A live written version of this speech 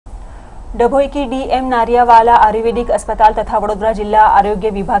डभोई की डीएम नारियावाला आयुर्वेदिक अस्पताल तथा वडोदरा जिला आरोग्य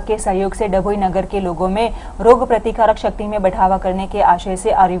विभाग के सहयोग से डभोई नगर के लोगों में रोग प्रतिकारक शक्ति में बढ़ावा करने के आशय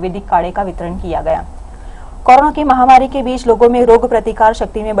से आयुर्वेदिक काढ़े का वितरण किया गया। कोरोना की महामारी के बीच लोगों में रोग प्रतिकार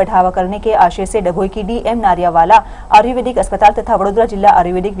शक्ति में बढ़ावा करने के आशय से डभोई की डीएम नारियावाला आयुर्वेदिक अस्पताल तथा वडोदरा जिला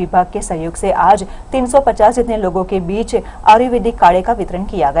आयुर्वेदिक विभाग के सहयोग से आज 350 जितने लोगों के बीच आयुर्वेदिक काढ़े का वितरण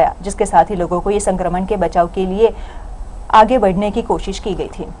किया गया, जिसके साथ ही लोगों को ये संक्रमण के बचाव के लिए आगे बढ़ने की कोशिश की गई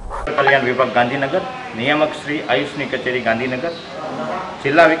थी। कल्याण विभाग गांधीनगर, नियामक श्री आयुषनी कचेरी गांधीनगर,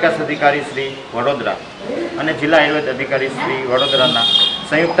 जिला विकास अधिकारी श्री वडोदरा और जिला आयुर्वेद अधिकारी श्री वडोदराना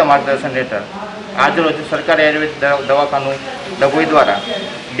संयुक्त मार्गदर्शन हेठळ आज रोज सरकारी आयुर्वेद दवाखानु डभोई द्वारा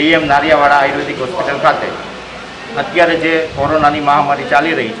डीएम नारियावाला आयुर्वेदिक होस्पिटल खाते अत्यारे जे कोरोनानी महामारी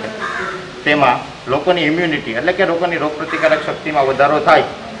चाली रही है तेमां लोकोनी इम्युनिटी एटले के लोकोनी रोग प्रतिकारक शक्ति में वधारो थाय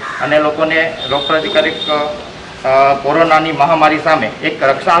अने लोकोने रोग प्रतिकारक कोरोनानी महामारी सामे एक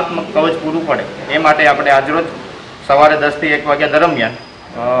रक्षात्मक कवच पूरू पड़े ए माटे आपणे आजरोज सवारे 10 થી 1 वाग्या दरमियान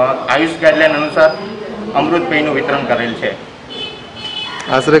आयुष गाइडलाइन अनुसार अमृत पेयનું वितरण करेल છે।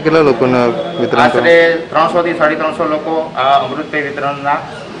 आश्रे કેટલા લોકોને વિતરણ આશરે 300 થી 350 લોકો આ અમૃત પેય વિતરણના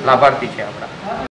લાભાર્થી છે આપણા।